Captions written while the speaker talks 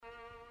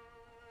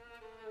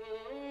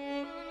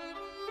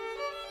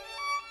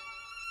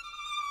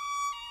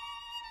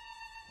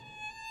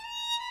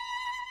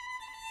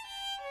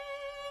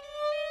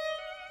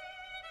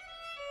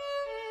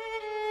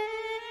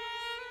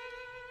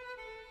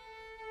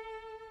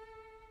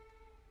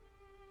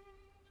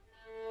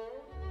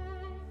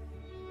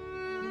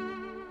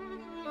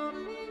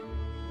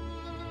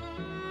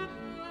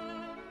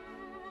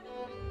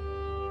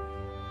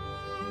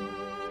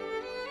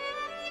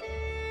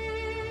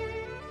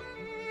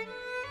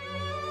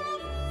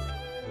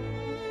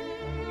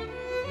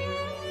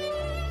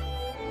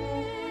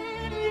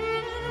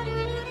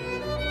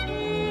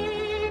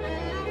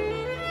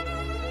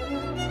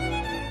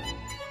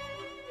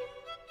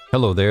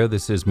Hello there,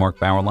 this is Mark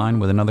Bauerlein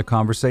with another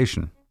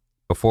conversation.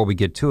 Before we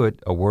get to it,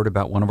 a word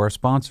about one of our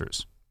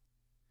sponsors.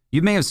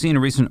 You may have seen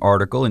a recent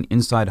article in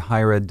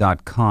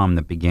InsideHigherEd.com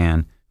that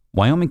began,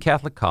 Wyoming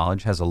Catholic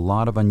College has a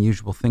lot of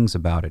unusual things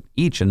about it,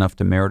 each enough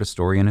to merit a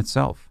story in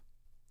itself.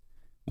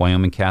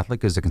 Wyoming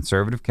Catholic is a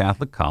conservative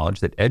Catholic college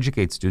that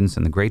educates students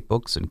in the great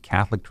books and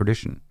Catholic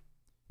tradition.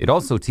 It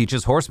also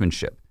teaches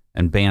horsemanship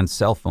and bans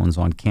cell phones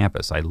on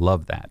campus. I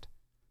love that.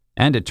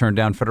 And it turned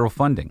down federal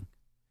funding.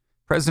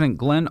 President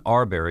Glenn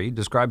Arbery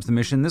describes the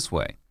mission this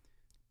way.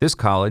 This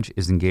college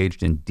is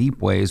engaged in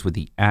deep ways with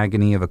the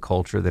agony of a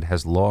culture that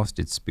has lost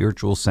its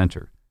spiritual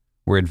center.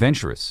 We're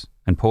adventurous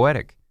and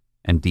poetic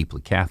and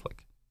deeply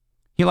Catholic.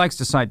 He likes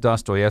to cite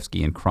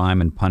Dostoevsky in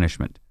Crime and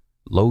Punishment.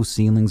 Low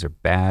ceilings are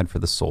bad for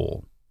the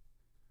soul.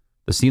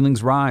 The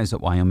ceilings rise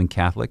at Wyoming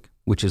Catholic,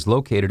 which is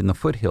located in the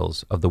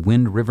foothills of the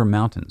Wind River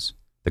Mountains.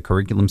 The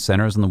curriculum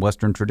centers on the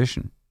Western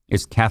tradition.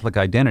 Its Catholic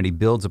identity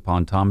builds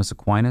upon Thomas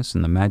Aquinas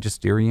and the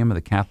magisterium of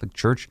the Catholic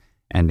Church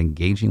and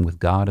engaging with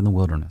God in the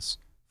wilderness.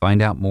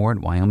 Find out more at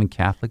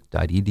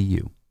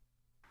wyomingcatholic.edu.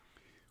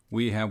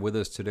 We have with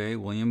us today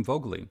William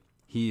Voegeli.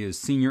 He is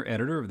senior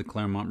editor of the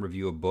Claremont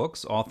Review of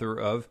Books, author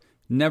of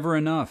Never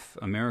Enough,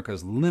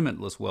 America's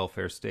Limitless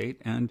Welfare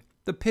State, and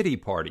The Pity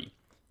Party,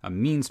 a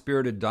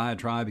mean-spirited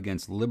diatribe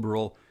against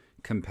liberal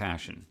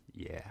compassion.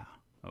 Yeah,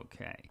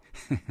 okay.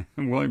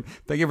 William,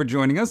 thank you for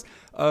joining us.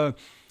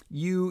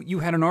 You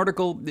had an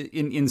article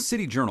in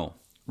City Journal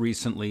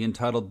recently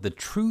entitled The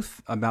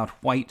Truth About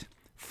White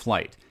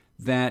Flight.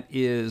 That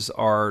is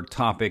our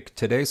topic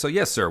today. So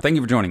yes, sir. Thank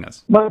you for joining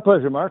us. My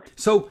pleasure, Mark.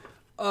 So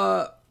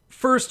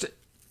first,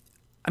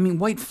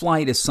 white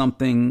flight is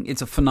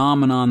it's a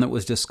phenomenon that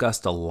was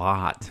discussed a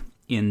lot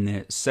in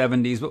the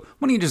 70s. But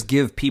why don't you just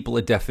give people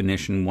a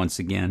definition once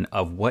again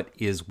of what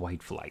is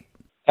white flight?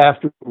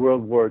 After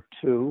World War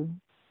II,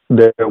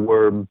 there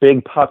were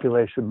big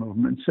population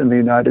movements in the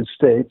United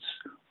States.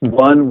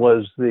 One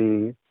was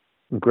the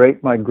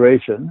Great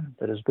Migration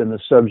that has been the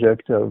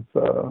subject of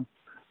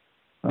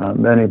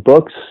many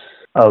books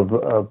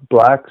of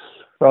blacks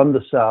from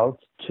the South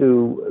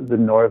to the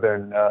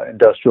northern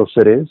industrial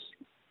cities.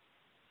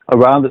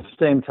 Around the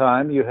same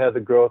time, you had the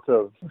growth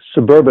of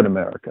suburban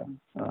America,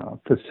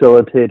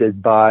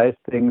 facilitated by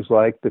things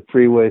like the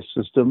freeway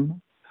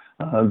system,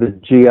 the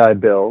GI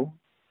Bill,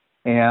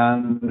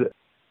 and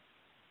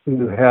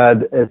you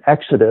had an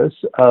exodus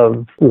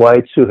of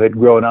whites who had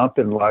grown up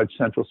in large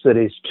central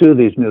cities to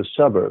these new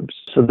suburbs.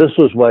 So this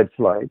was white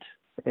flight.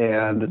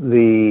 And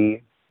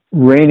the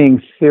reigning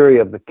theory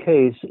of the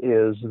case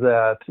is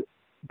that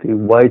the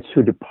whites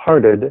who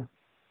departed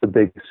the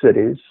big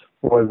cities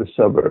or the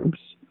suburbs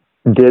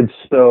did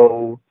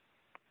so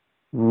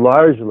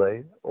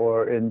largely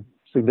or in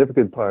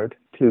significant part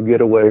to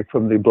get away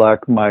from the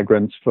black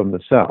migrants from the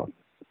South.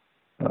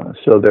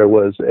 So there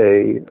was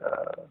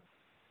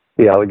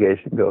the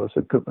allegation goes,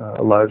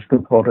 a large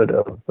component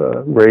of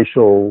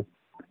racial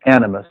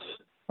animus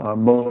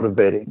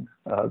motivating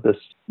this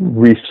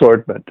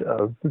resortment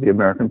of the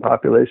American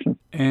population.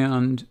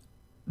 And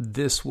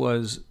this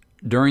was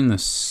during the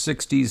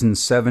 60s and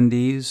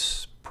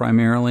 70s,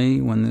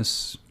 primarily, when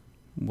this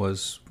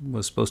was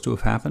supposed to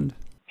have happened?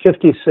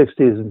 50s, 60s,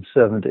 and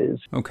 70s.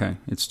 Okay.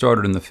 It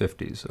started in the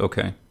 50s.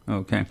 Okay.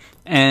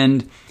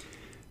 And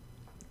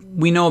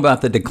we know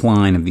about the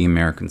decline of the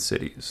American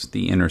cities,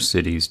 the inner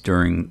cities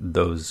during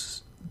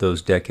those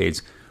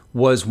decades.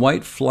 Was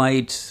white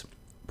flight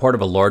part of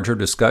a larger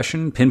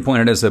discussion,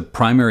 pinpointed as a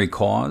primary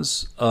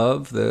cause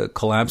of the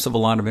collapse of a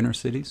lot of inner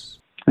cities?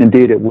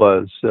 Indeed, it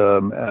was.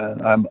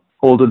 And I'm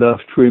old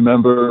enough to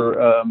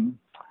remember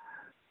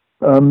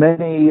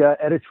many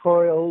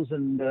editorials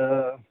and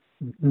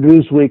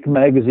Newsweek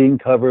magazine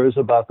covers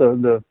about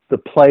the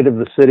plight of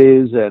the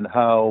cities and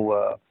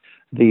how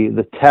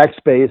the tax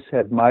base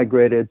had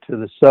migrated to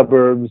the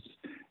suburbs,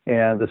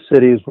 and the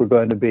cities were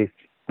going to be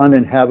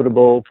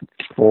uninhabitable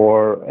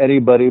for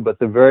anybody but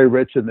the very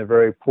rich and the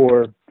very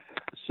poor.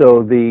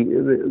 So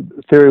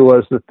the theory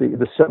was that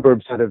the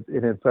suburbs had,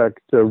 in fact,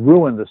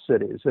 ruined the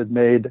cities, had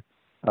made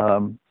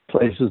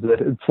places that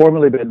had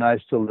formerly been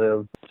nice to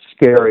live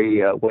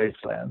scary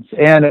wastelands.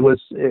 And it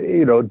was,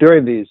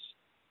 during these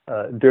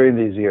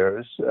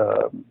years,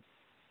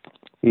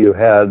 you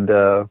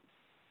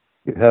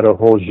had a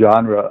whole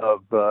genre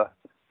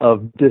of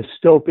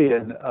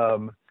dystopian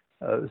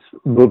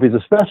movies,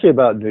 especially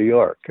about New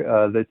York,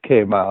 that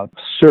came out.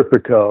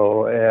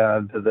 Serpico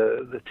and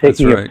the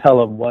Taking of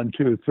Pelham 1,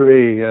 2,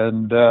 3,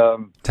 and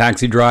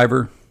Taxi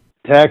Driver,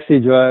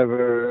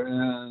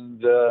 and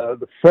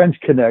the French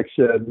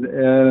Connection,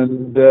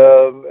 and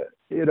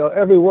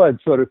everyone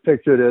sort of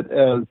pictured it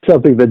as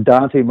something that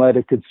Dante might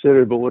have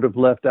considered but would have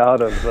left out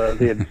of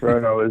the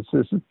Inferno. It's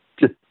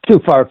just too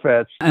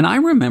far-fetched. And I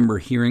remember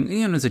hearing,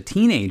 as a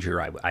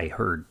teenager, I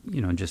heard,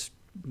 just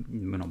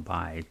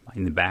by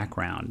in the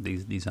background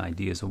these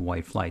ideas of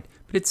white flight,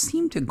 but it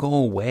seemed to go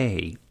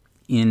away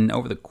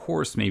over the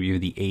course maybe of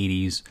the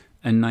 80s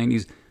and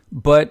 90s.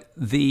 But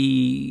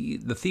the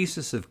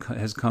thesis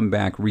has come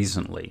back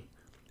recently.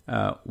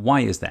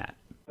 Why is that?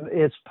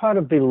 It's part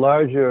of the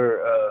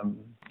larger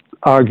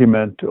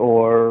argument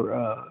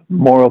or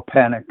moral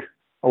panic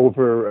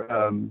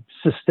over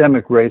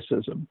systemic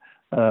racism.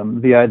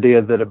 The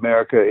idea that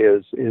America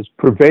is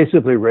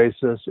pervasively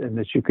racist and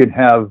that you can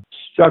have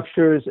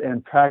structures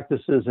and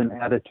practices and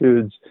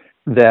attitudes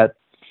that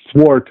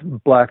thwart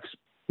Black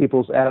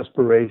people's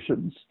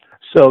aspirations.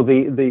 So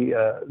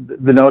the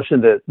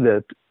notion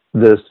that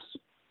this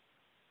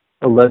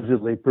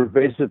allegedly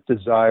pervasive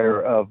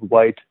desire of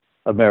white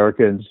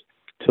Americans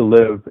to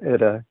live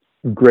at a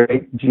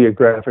great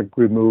geographic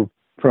remove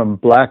from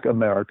Black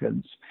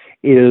Americans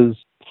is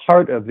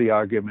part of the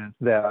argument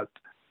that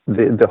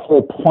the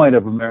whole point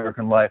of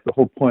American life, the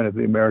whole point of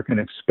the American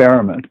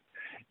experiment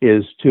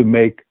is to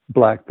make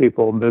Black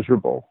people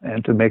miserable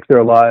and to make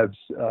their lives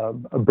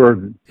a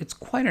burden. It's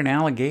quite an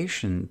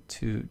allegation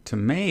to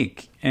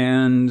make,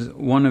 and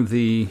one of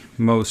the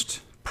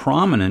most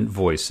prominent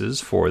voices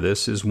for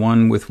this is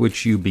one with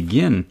which you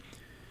begin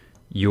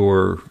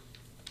your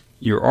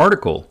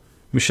article,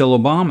 Michelle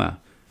Obama,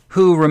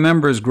 who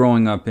remembers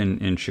growing up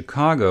in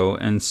Chicago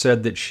and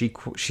said that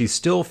she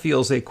still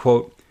feels a,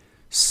 quote,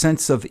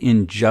 sense of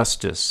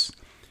injustice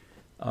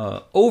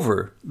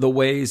over the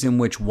ways in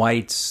which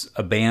whites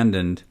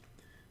abandoned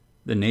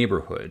the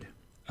neighborhood.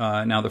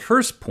 Now, the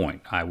first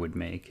point I would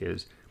make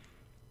is,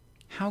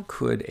 how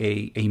could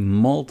a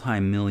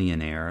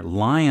multimillionaire,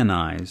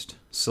 lionized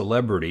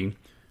celebrity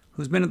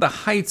who's been at the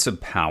heights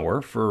of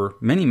power for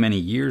many, many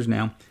years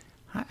now,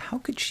 how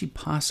could she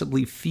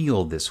possibly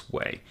feel this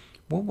way?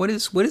 What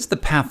is the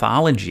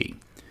pathology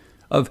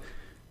of,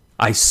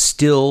 I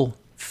still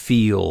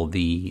feel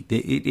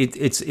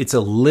it's a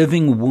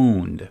living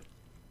wound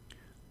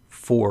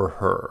for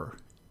her?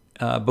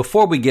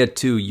 Before we get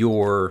to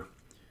your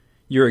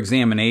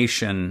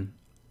examination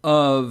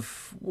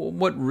of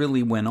what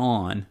really went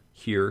on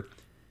here,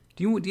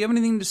 do you have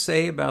anything to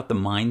say about the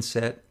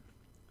mindset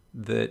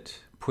that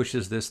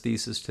pushes this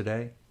thesis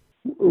today?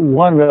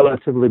 One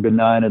relatively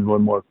benign and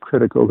one more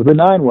critical. The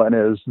benign one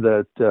is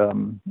that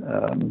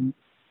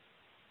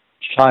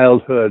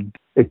childhood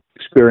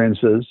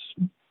experiences,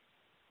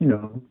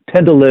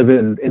 tend to live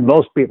in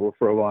most people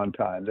for a long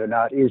time. They're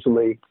not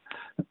easily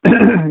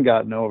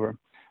gotten over.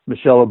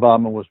 Michelle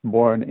Obama was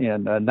born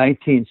in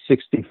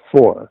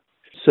 1964.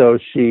 So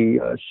she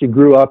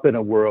grew up in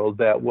a world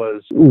that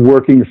was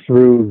working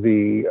through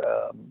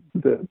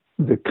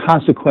the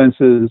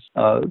consequences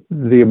of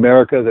the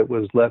America that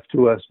was left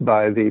to us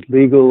by the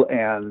legal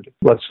and,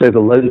 let's say, the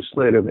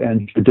legislative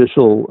and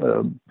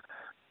judicial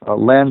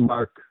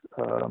landmark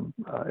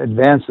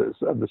advances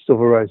of the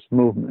civil rights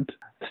movement.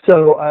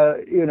 So,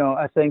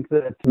 I think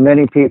that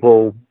many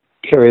people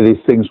carry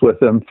these things with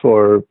them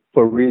for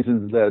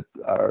reasons that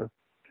are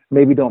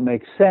maybe don't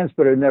make sense,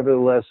 but are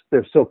nevertheless,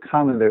 they're so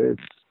common that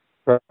it's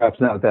perhaps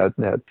not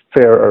that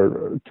fair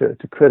or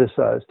to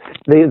criticize.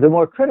 The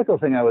more critical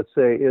thing I would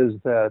say is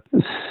that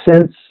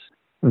since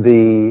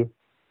the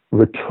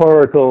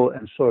rhetorical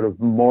and sort of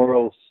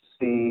moral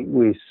sea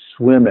we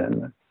swim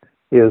in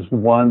is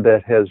one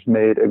that has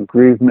made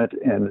aggrievement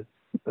and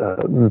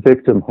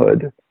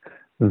victimhood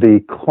the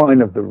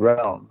coin of the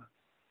realm,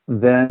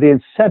 then the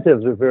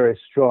incentives are very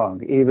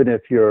strong. Even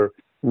if you're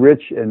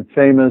rich and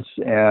famous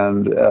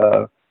and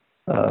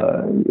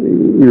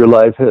your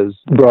life has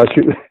brought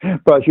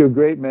you a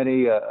great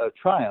many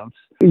triumphs,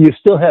 you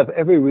still have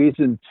every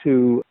reason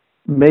to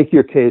make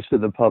your case to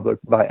the public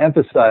by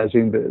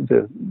emphasizing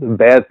the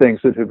bad things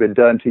that have been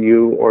done to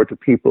you or to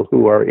people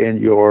who are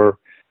in your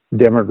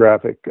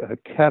demographic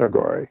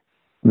category.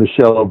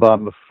 Michelle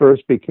Obama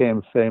first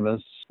became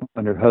famous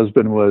when her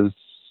husband was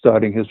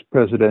starting his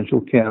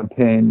presidential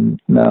campaign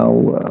now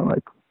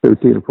like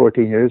 13 or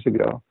 14 years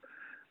ago,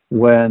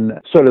 when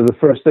sort of the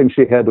first thing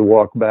she had to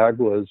walk back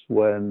was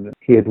when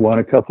he had won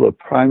a couple of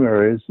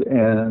primaries,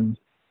 and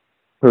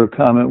her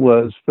comment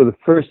was, for the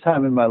first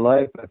time in my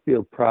life, I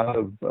feel proud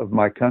of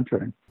my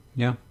country.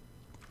 Yeah.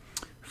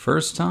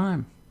 First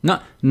time.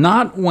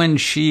 Not when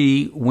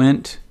she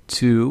went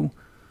to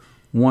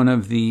one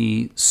of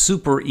the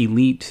super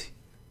elite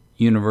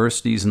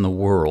universities in the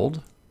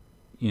world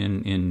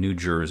in New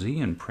Jersey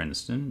and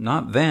Princeton.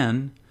 Not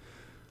then.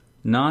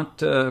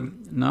 Not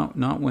when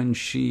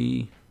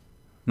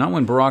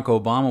Barack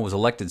Obama was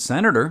elected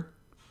senator,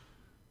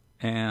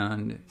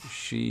 and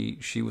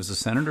she was a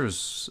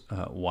senator's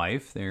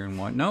wife there and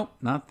what? Nope,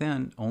 not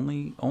then.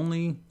 Only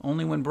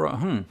when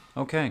Barack.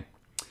 Okay.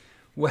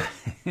 Well,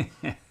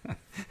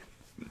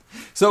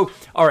 so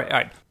all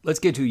right. Let's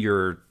get to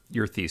your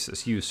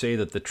thesis. You say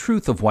that the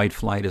truth of white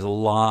flight is a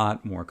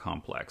lot more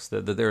complex.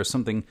 That there is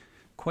something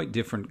quite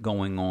different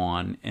going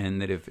on, and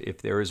that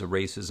if there is a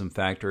racism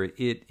factor,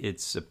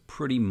 it's a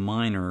pretty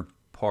minor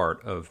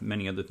part of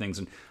many other things.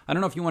 And I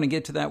don't know if you want to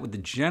get to that with the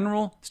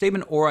general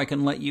statement, or I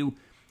can let you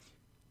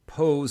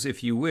pose,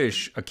 if you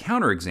wish, a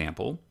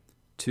counterexample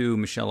to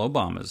Michelle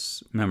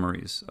Obama's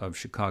memories of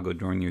Chicago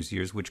during those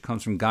years, which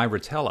comes from Guy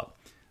Rotella.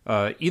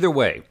 Either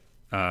way,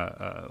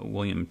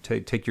 William,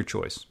 take your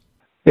choice.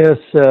 Yes.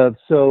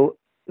 So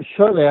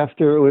shortly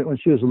after, when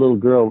she was a little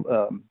girl,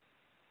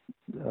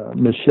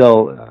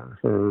 Michelle,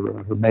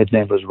 her maiden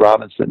name was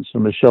Robinson. So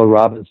Michelle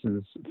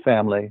Robinson's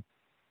family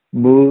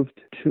moved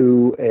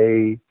to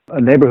a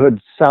neighborhood,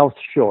 South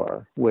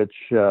Shore, which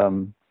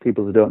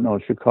people who don't know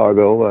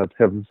Chicago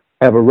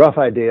have a rough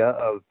idea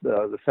of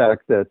the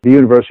fact that the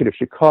University of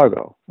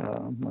Chicago,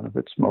 one of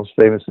its most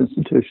famous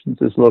institutions,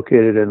 is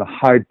located in the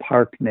Hyde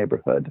Park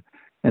neighborhood,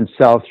 and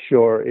South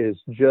Shore is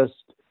just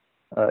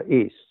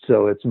east.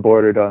 So it's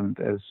bordered on,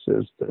 as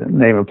the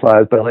name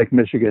implies, by Lake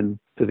Michigan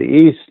to the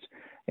east,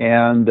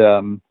 and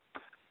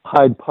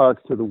Hyde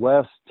Park to the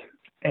west.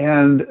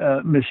 And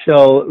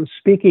Michelle,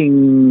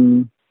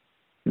 speaking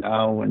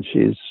now when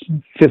she's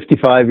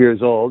 55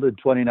 years old in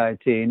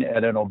 2019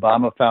 at an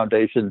Obama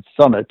Foundation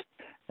summit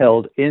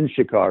held in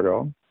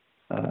Chicago,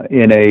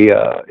 in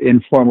a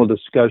informal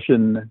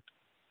discussion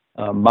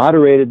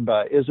moderated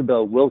by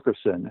Isabel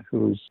Wilkerson,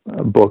 whose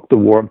book, The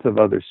Warmth of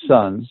Other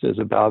Suns, is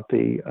about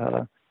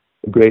the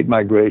great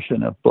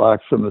migration of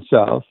blacks from the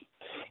South.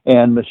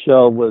 And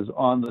Michelle was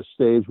on the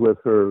stage with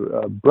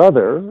her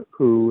brother,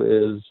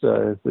 who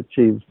has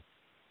achieved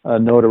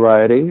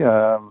notoriety,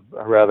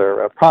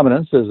 rather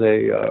prominence as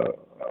a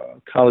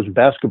college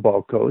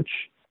basketball coach.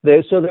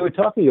 So they were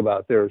talking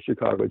about their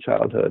Chicago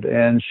childhood,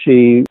 and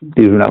these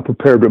were not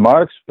prepared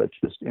remarks, but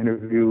just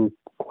interview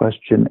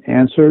question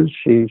answers.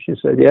 She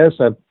said, yes,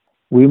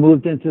 we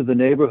moved into the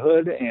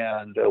neighborhood,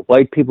 and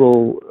white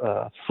people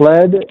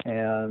fled,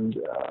 and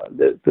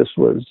this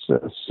was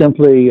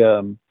simply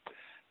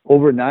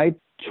overnight.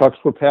 Trucks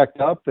were packed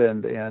up,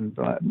 and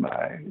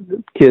my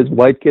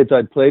white kids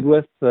I'd played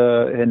with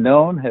and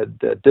known, had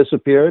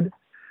disappeared.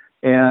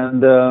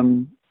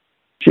 And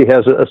she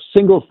has a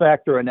single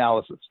factor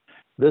analysis.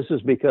 This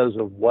is because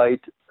of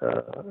white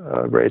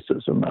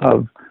racism,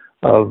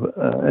 of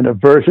an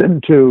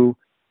aversion to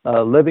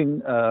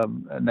living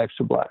next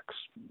to blacks.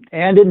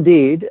 And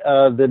indeed,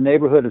 the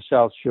neighborhood of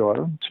South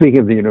Shore, speaking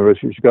of the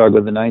University of Chicago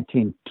in the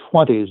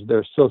 1920s,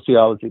 their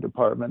sociology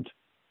department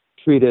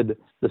treated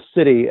the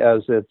city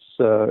as it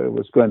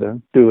was going to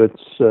do a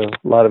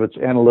lot of its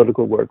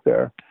analytical work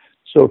there.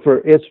 So for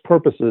its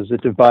purposes,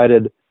 it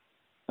divided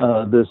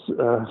this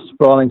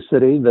sprawling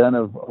city, then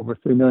of over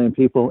 3 million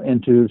people,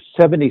 into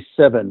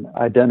 77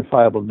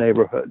 identifiable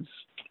neighborhoods.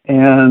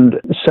 And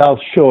South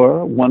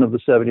Shore, one of the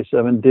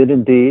 77, did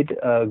indeed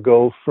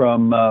go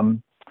from,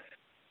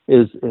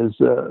 as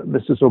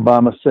Mrs.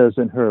 Obama says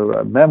in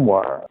her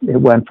memoir,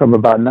 it went from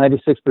about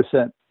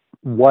 96%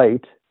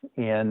 white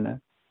in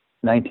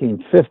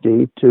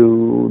 1950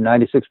 to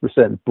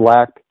 96%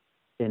 black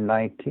in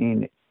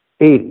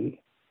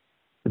 1980.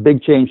 The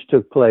big change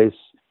took place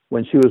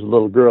when she was a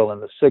little girl in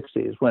the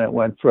 60s, when it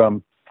went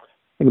from, I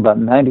think, about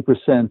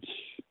 90%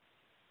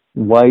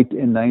 white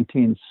in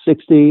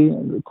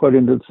 1960,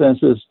 according to the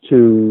census,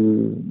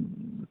 to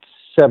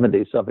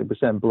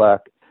 70-something%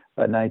 black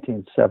by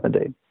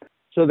 1970.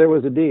 So there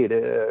was indeed,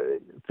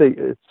 it's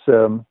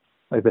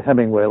like the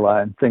Hemingway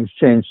line, things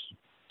changed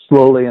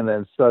slowly and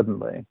then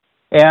suddenly.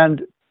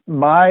 And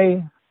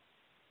my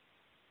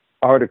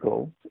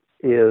article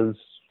is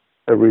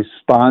a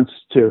response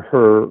to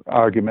her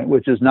argument,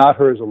 which is not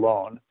hers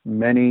alone.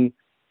 Many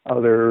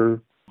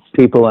other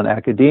people in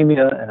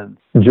academia and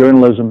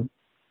journalism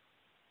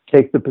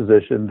take the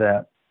position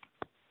that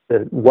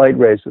white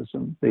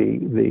racism,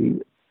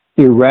 the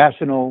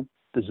irrational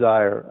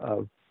desire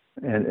of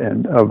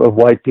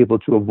white people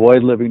to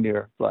avoid living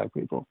near black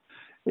people,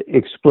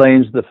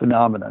 explains the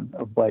phenomenon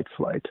of white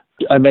flight.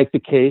 I make the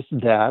case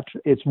that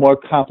it's more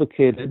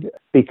complicated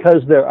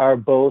because there are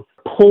both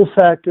pull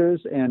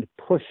factors and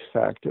push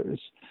factors.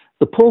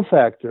 The pull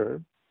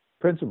factor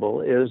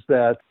principle is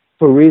that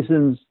for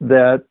reasons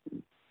that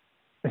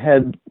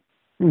had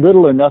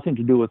little or nothing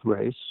to do with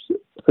race,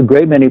 a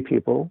great many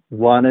people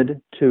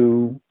wanted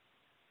to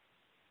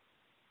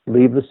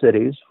leave the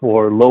cities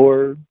for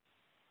lower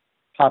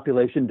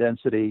population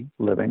density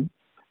living.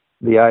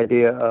 The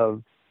idea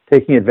of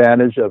taking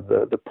advantage of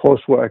the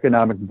post-war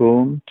economic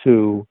boom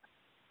to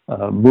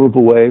move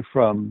away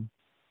from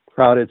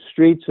crowded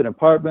streets and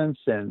apartments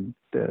and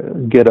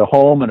get a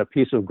home and a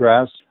piece of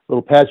grass, a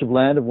little patch of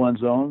land of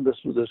one's own. This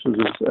was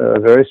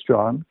very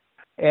strong.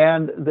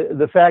 And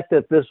the fact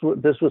that this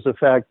was a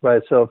fact by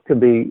itself can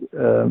be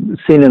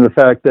seen in the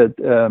fact that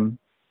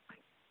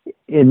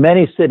in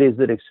many cities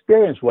that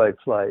experienced white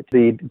flight,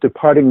 the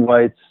departing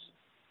whites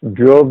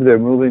drove their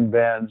moving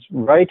vans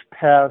right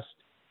past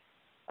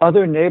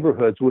other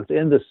neighborhoods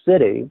within the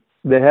city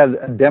that had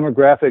a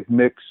demographic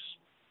mix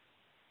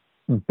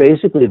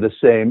basically the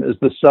same as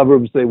the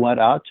suburbs they went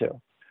out to.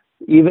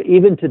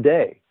 Even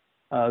today,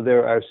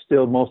 there are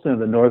still, mostly on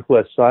the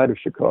northwest side of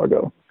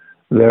Chicago,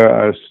 there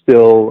are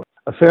still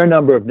a fair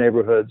number of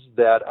neighborhoods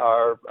that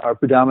are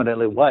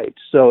predominantly white.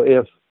 So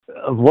if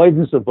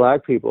avoidance of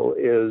black people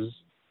is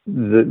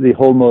the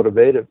whole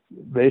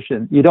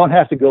motivation, you don't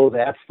have to go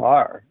that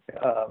far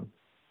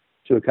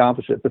to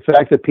accomplish it. The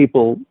fact that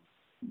people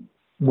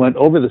went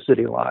over the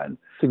city line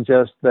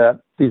suggests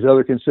that these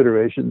other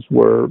considerations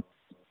were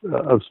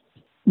of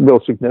real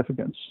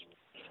significance.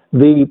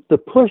 The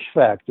push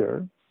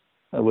factor,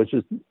 which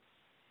is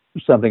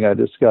something I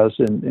discuss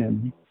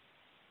in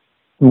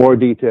more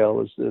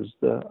detail as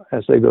the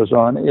essay goes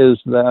on, is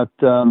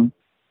that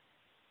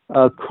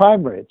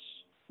crime rates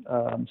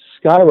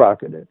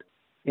skyrocketed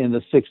in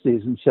the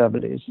 60s and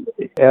 70s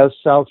as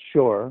South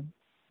Shore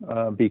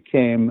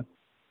became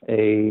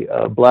a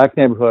black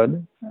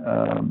neighborhood,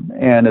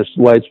 and as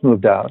whites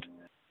moved out,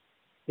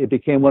 it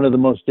became one of the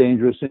most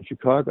dangerous in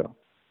Chicago.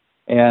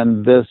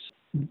 And this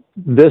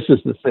is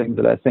the thing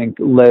that I think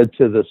led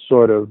to the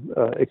sort of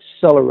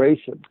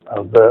acceleration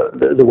of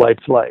the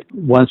white flight.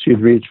 Once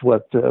you'd reach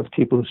what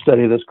people who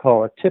study this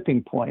call a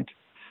tipping point,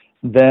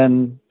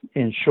 then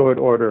in short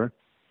order,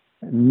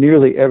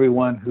 nearly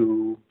everyone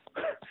who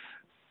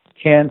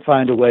can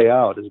find a way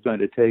out is going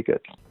to take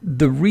it.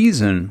 The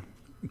reason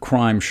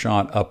crime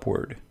shot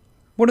upward,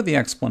 what are the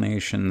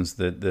explanations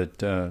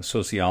that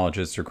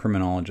sociologists or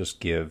criminologists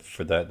give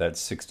for that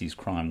 60s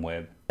crime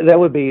wave? That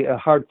would be a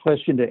hard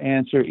question to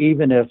answer,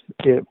 even if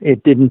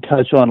it didn't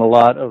touch on a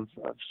lot of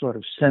sort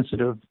of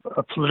sensitive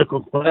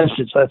political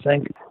questions.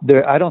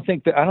 I don't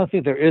think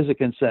there is a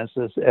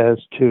consensus as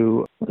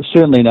to,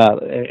 certainly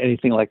not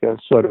anything like a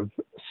sort of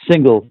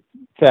single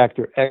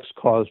factor X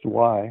caused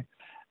Y,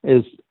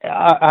 is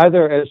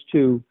either as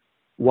to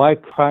why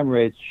crime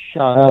rates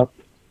shot up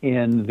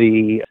in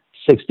the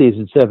 60s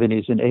and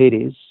 70s and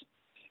 80s.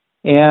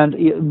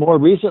 And more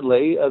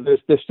recently,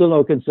 there's still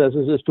no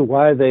consensus as to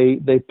why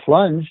they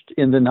plunged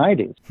in the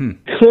 90s.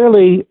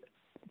 Clearly,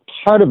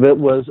 part of it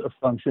was a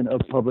function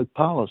of public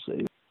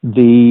policy.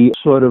 The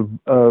sort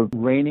of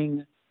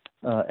reigning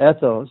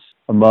ethos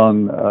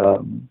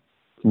among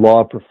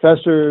law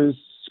professors,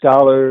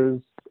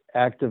 scholars,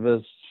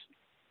 activists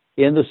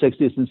in the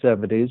 60s and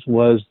 70s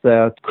was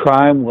that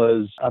crime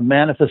was a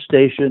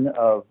manifestation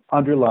of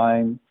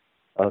underlying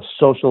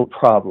social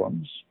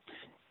problems.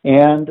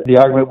 And the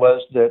argument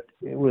was that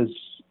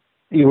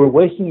you were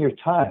wasting your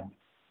time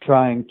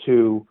trying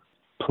to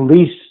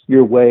police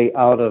your way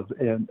out of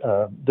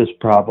this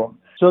problem.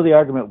 So the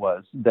argument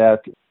was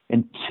that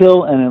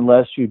until and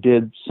unless you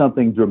did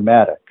something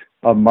dramatic,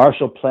 a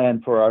Marshall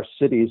Plan for our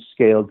cities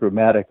scale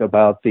dramatic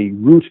about the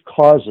root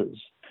causes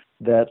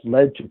that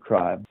led to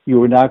crime, you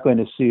were not going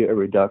to see a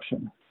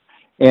reduction.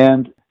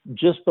 And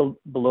just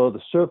below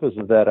the surface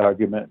of that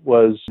argument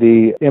was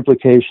the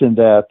implication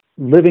that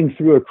living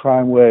through a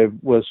crime wave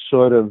was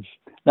sort of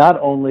not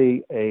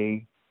only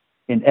a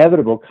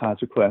inevitable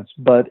consequence,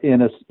 but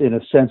in a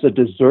sense a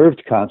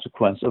deserved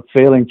consequence of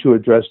failing to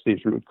address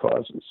these root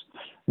causes.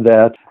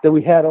 That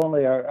we had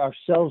only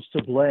ourselves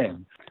to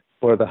blame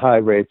for the high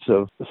rates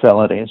of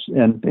felonies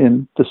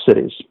in the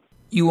cities.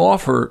 You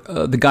offer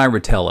the Guy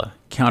Rotella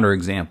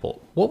counterexample.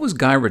 What was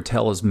Guy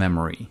Rotella's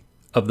memory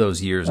of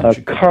those years in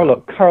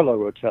Chicago? Carlo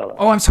Rotella.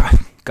 Oh, I'm sorry.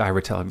 Guy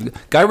Rotella.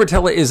 Guy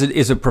Rotella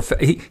is a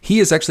professor. He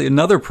is actually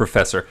another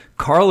professor.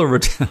 Carlo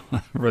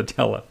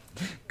Rotella.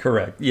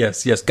 Correct.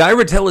 Yes. Guy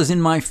Rotella is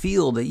in my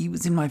field. He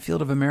was in my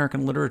field of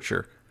American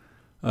literature.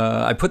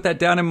 I put that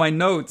down in my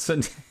notes.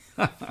 And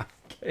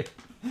okay.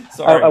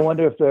 Sorry. I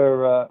wonder if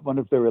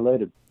they're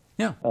related.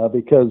 Yeah.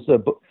 Because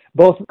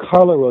both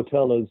Carlo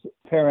Rotella's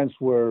parents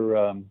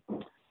were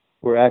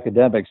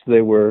academics.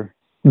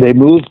 They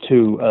moved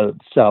to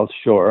South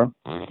Shore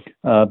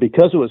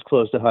because it was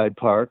close to Hyde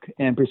Park,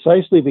 and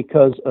precisely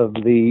because of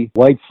the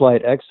white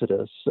flight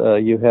exodus,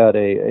 you had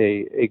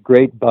a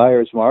great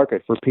buyer's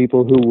market for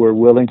people who were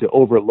willing to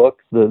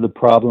overlook the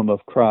problem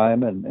of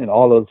crime and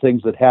all of the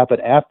things that happen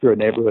after a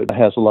neighborhood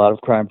has a lot of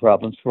crime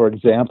problems. For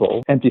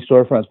example, empty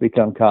storefronts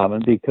become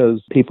common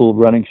because people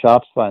running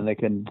shops find they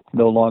can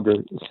no longer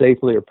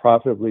safely or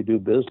profitably do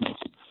business.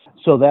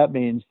 So that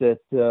means that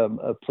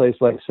a place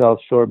like South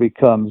Shore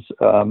becomes,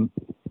 to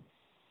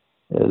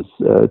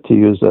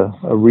use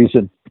a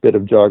recent bit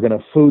of jargon, a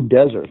food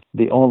desert.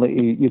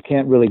 You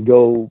can't really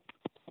go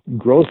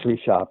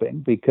grocery shopping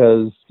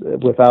because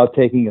without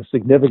taking a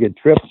significant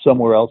trip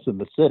somewhere else in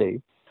the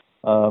city,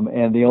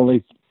 and the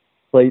only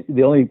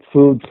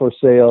food for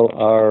sale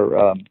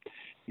are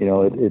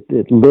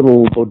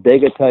little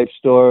bodega type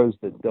stores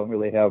that don't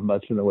really have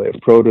much in the way of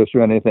produce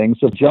or anything.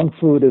 So junk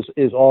food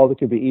is all that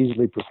can be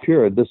easily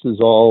procured. This is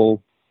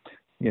all,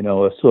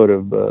 a sort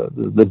of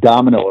the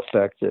domino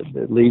effect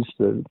that leads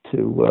to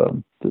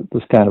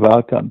this kind of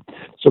outcome.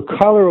 So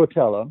Carlo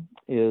Rotella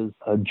is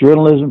a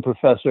journalism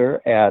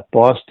professor at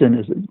Boston.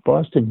 Is it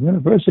Boston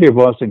University or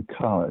Boston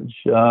College?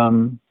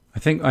 I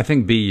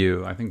think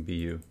BU.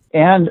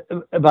 And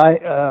by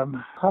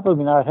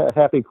probably not a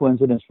happy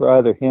coincidence for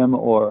either him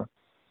or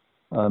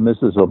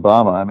Mrs.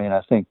 Obama. I mean,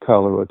 I think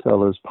Carlo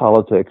Rotella's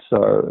politics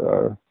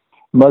are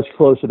much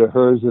closer to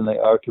hers than they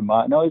are to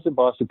mine. No, he's at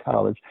Boston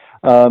College.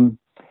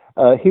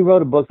 He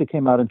wrote a book that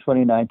came out in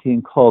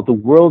 2019 called "The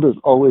World is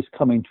Always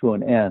Coming to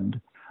an End,"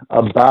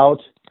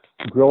 about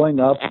growing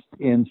up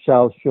in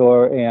South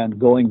Shore and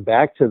going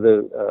back to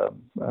the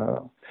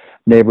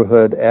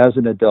neighborhood as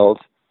an adult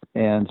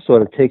and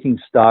sort of taking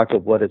stock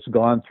of what it's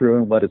gone through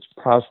and what its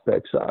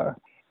prospects are.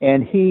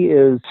 And he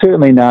is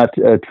certainly not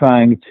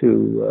trying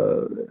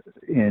to,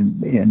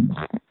 in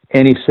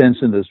any sense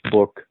in this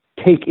book,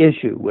 take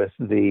issue with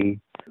the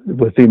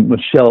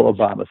Michelle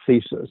Obama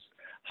thesis.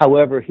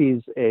 However,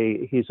 he's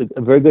a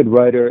very good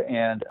writer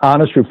and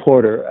honest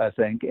reporter, I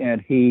think.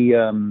 And he,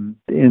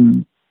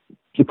 in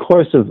the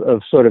course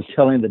of sort of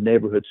telling the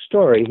neighborhood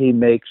story, he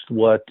makes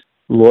what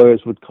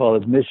lawyers would call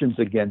admissions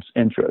against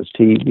interest.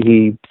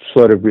 He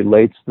sort of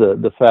relates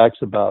the facts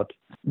about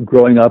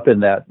growing up in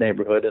that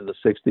neighborhood in the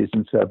 60s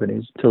and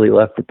 70s until he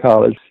left for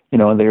college, in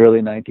the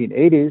early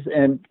 1980s.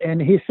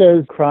 And he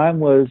says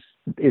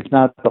it's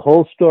not the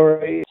whole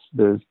story.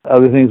 There's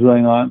other things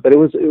going on, but it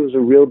was a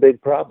real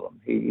big problem.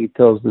 He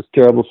tells this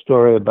terrible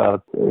story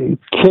about a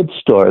kid's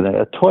store,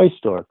 a toy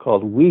store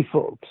called Wee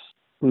Folks,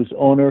 whose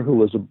owner, who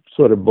was a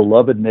sort of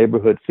beloved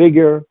neighborhood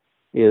figure,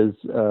 is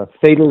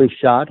fatally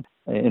shot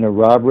in a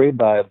robbery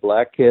by a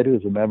black kid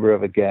who's a member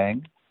of a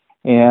gang.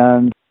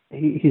 And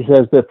he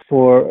says that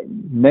for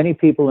many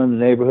people in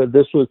the neighborhood,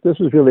 this was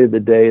really the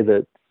day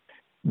that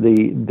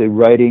the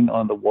writing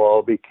on the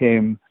wall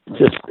became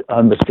just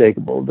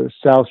unmistakable. The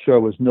South Shore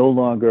was no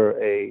longer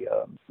a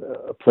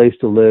place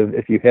to live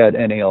if you had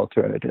any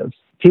alternatives.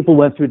 People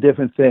went through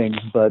different things,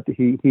 but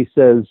he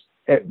says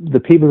the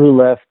people who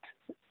left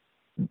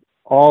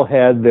all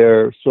had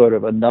their sort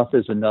of enough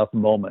is enough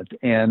moment,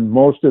 and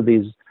most of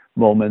these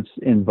moments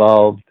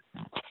involved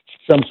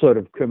some sort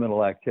of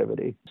criminal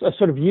activity. So I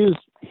sort of used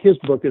his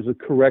book as a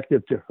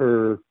corrective to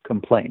her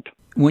complaint.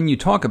 When you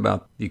talk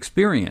about the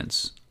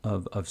experience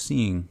of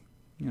seeing,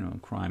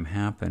 crime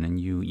happen, and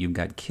you've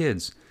got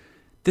kids,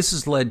 this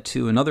has led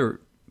to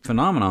another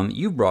phenomenon that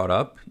you brought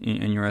up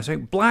in your essay,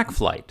 black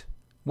flight.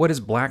 What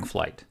is black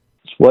flight?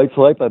 It's white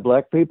flight by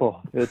black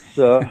people. It's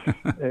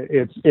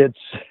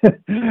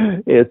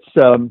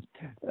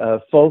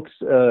folks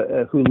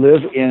who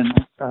live in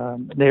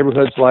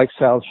neighborhoods like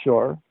South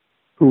Shore,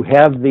 who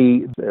have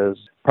as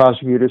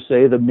prosecutors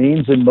say, the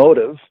means and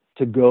motive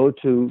to go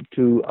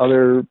to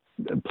other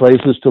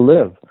places to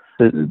live.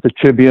 The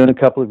Tribune a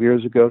couple of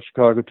years ago,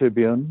 Chicago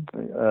Tribune,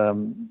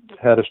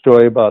 had a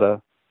story about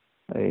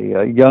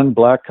a young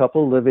black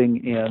couple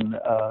living in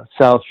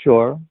South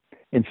Shore.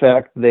 In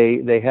fact,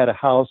 they had a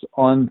house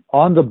on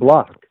the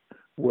block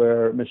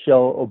where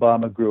Michelle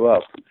Obama grew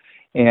up.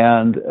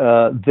 And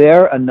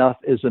their enough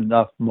is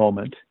enough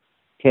moment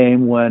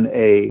came when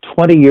a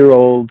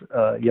 20-year-old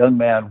young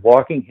man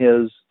walking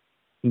his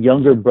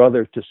younger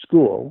brother to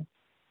school,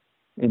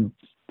 and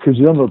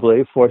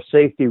presumably for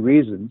safety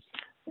reasons,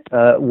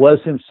 was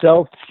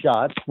himself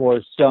shot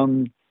for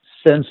some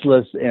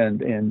senseless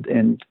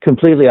and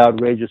completely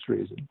outrageous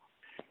reason.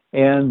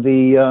 And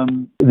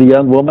the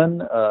young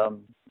woman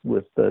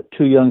with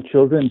two young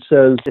children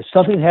says, if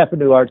something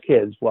happened to our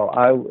kids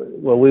while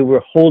we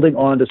were holding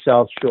on to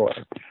South Shore,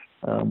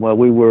 while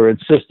we were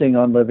insisting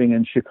on living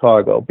in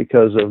Chicago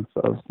because of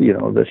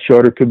the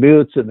shorter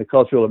commutes and the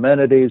cultural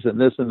amenities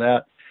and this and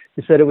that,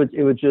 he said it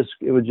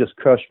would just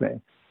crush me.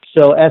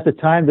 So at the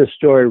time this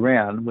story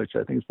ran, which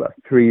I think is about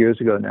 3 years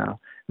ago now,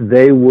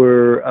 they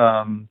were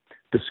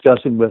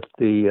discussing with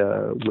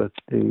the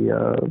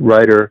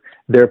writer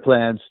their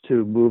plans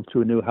to move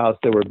to a new house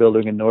they were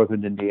building in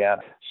northern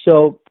Indiana.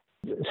 So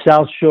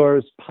South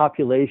Shore's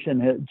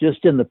population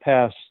just in the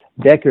past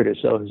decade or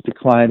so has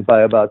declined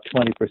by about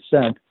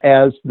 20%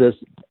 as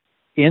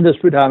in this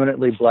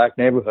predominantly black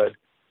neighborhood,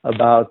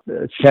 about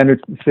 10 or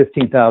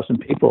 15,000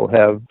 people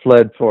have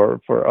fled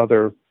for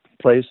other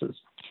places.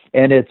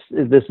 And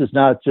this is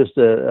not just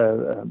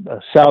a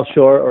South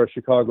Shore or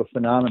Chicago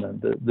phenomenon.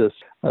 There's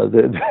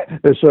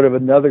sort of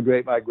another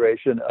great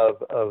migration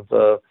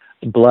of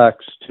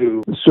blacks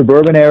to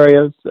suburban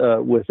areas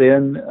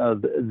within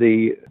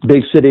the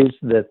big cities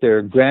that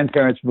their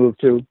grandparents moved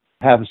to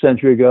half a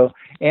century ago,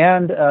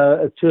 and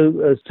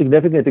to a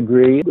significant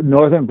degree,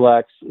 northern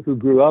blacks who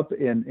grew up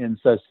in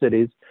such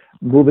cities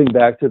moving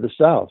back to the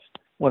South.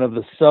 One of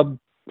the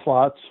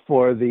subplots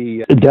for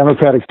the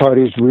Democratic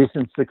Party's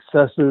recent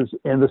successes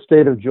in the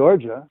state of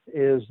Georgia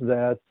is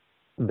that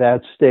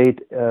state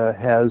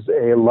has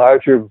a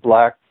larger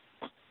black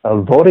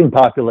voting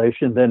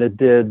population than it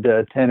did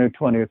 10 or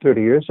 20 or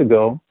 30 years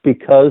ago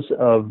because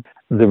of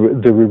the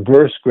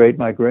reverse Great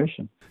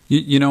Migration.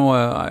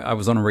 I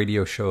was on a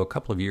radio show a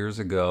couple of years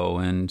ago,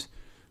 and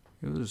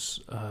it was,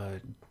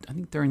 I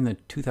think, during the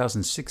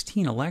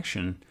 2016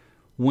 election,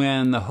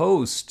 when the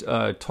host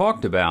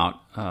talked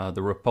about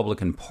the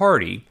Republican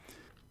Party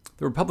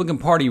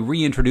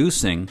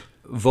reintroducing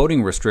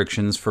voting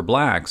restrictions for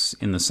blacks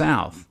in the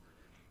South.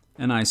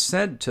 And I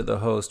said to the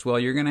host, well,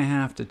 you're going to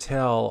have to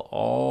tell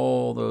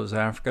all those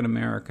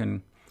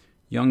African-American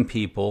young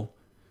people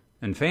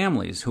and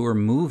families who are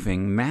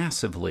moving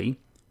massively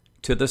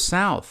to the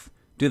South.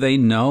 Do they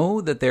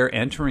know that they're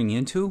entering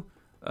into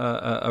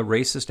a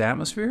racist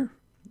atmosphere?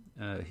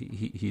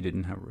 He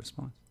didn't have a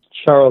response.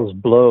 Charles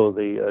Blow,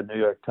 the New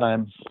York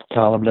Times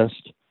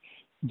columnist,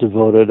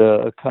 devoted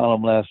a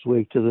column last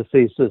week to the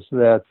thesis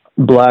that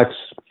blacks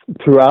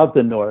throughout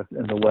the North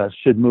and the West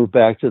should move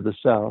back to the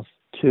South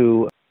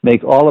to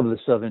make all of the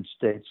southern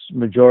states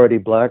majority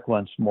black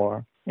once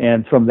more,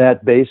 and from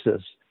that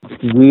basis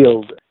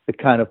wield the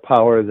kind of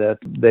power that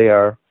they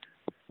are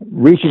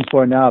reaching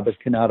for now but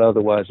cannot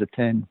otherwise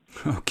attain.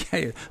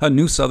 Okay, a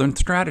new Southern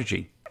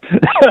strategy.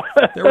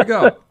 There we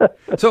go.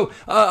 So,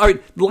 all right,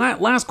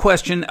 last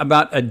question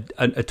about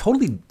a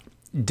totally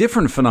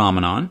different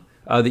phenomenon.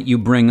 that you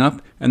bring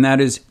up, and that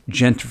is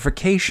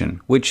gentrification,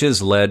 which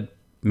is led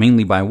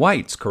mainly by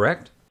whites,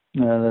 correct?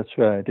 That's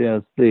right.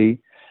 Yes, the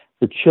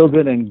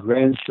children and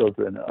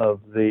grandchildren of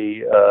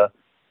the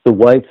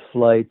white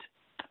flight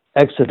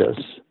exodus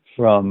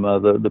from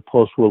the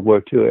post World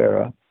War II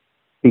era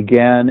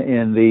began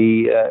in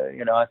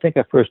I think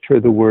I first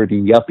heard the word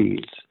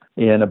yuppies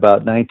in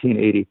about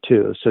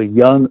 1982. So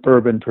young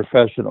urban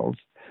professionals.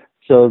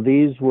 So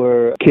these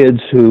were kids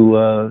who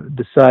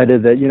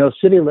decided that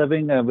city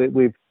living.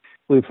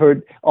 We've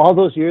heard all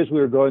those years we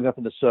were growing up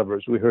in the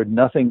suburbs. We heard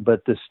nothing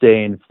but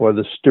disdain for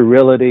the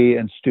sterility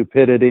and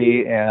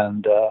stupidity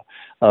and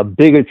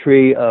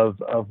bigotry of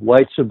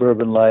white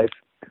suburban life.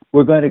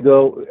 We're going to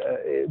go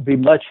be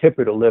much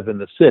hipper to live in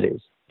the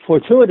cities.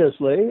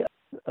 Fortuitously,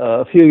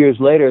 a few years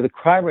later, the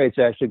crime rates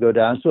actually go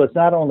down. So it's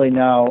not only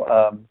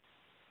now.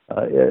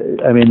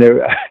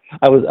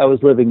 I was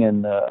living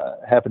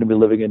happened to be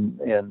living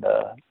in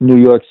New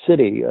York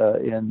City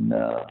in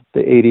the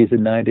 80s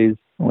and 90s,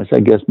 which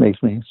I guess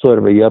makes me sort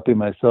of a yuppie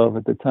myself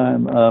at the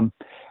time.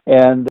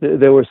 And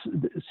there were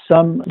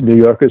some New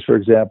Yorkers, for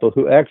example,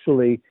 who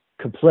actually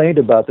complained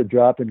about the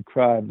drop in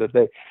crime, that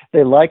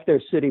they liked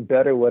their city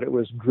better when it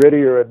was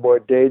grittier and more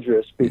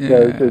dangerous,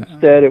 because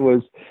instead it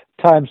was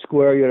Times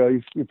Square.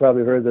 You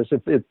probably heard this.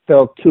 It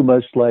felt too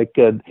much like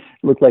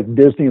looked like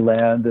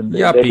Disneyland, and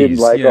Yuppies, they didn't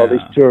like all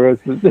these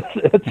tourists. That's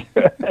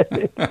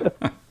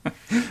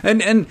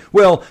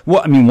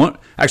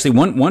right.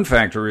 One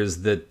factor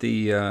is that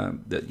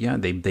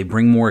they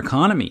bring more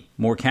economy,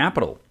 more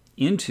capital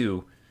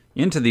into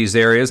these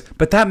areas,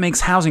 but that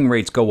makes housing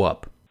rates go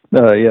up.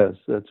 Yes,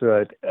 that's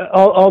right.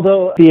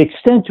 Although the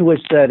extent to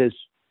which that is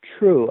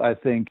true, I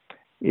think,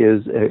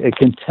 is a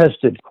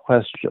contested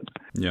question.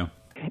 Yeah.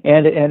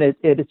 And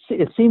it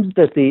seems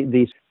that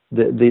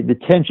the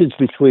tensions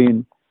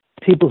between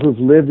people who've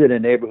lived in a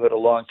neighborhood a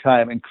long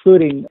time,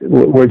 including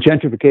where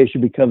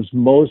gentrification becomes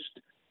most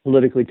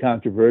politically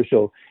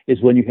controversial, is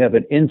when you have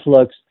an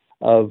influx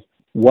of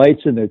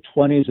whites in their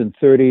 20s and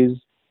 30s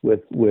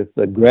with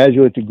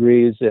graduate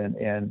degrees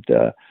and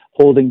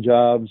holding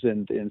jobs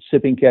and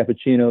sipping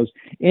cappuccinos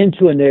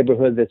into a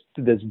neighborhood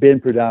that's been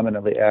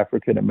predominantly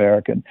African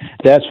American.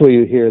 That's where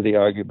you hear the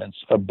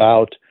arguments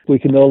about we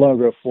can no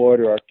longer afford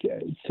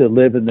to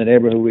live in the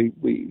neighborhood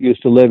we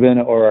used to live in,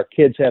 or our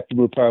kids have to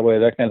move far away,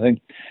 that kind of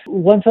thing.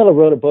 One fellow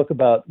wrote a book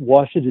about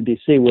Washington,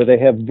 D.C., where they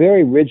have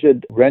very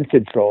rigid rent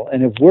control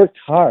and have worked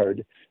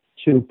hard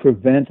to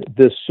prevent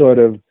this sort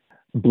of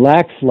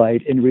black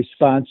flight in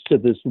response to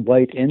this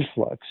white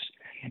influx.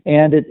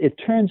 And it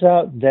turns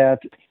out that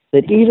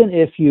even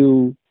if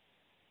you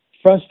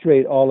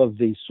frustrate all of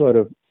the sort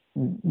of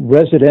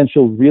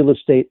residential real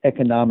estate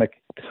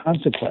economic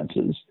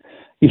consequences,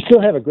 you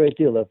still have a great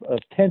deal of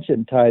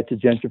tension tied to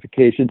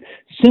gentrification,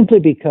 simply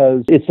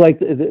because it's like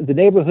the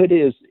neighborhood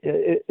is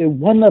at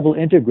one level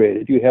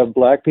integrated. You have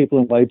black people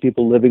and white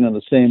people living on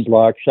the same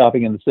block,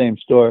 shopping in the same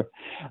store.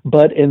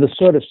 But in the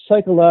sort of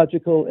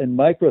psychological and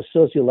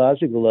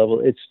micro-sociological level,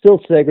 it's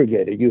still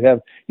segregated. You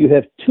have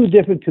two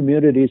different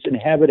communities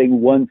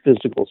inhabiting one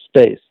physical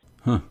space.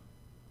 Huh.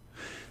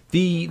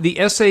 The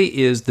essay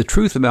is The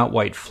Truth About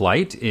White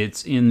Flight.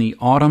 It's in the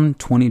autumn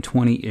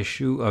 2020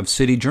 issue of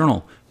City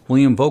Journal.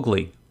 William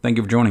Voegeli, thank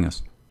you for joining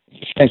us.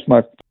 Thanks,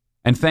 Mark.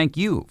 And thank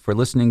you for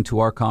listening to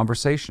our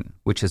conversation,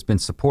 which has been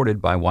supported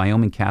by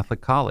Wyoming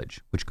Catholic College,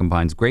 which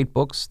combines great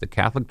books, the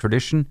Catholic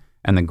tradition,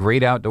 and the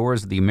great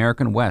outdoors of the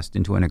American West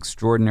into an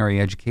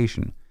extraordinary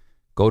education.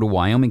 Go to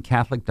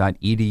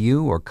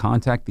wyomingcatholic.edu or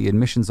contact the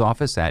admissions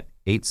office at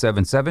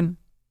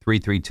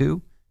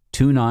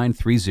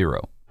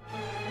 877-332-2930.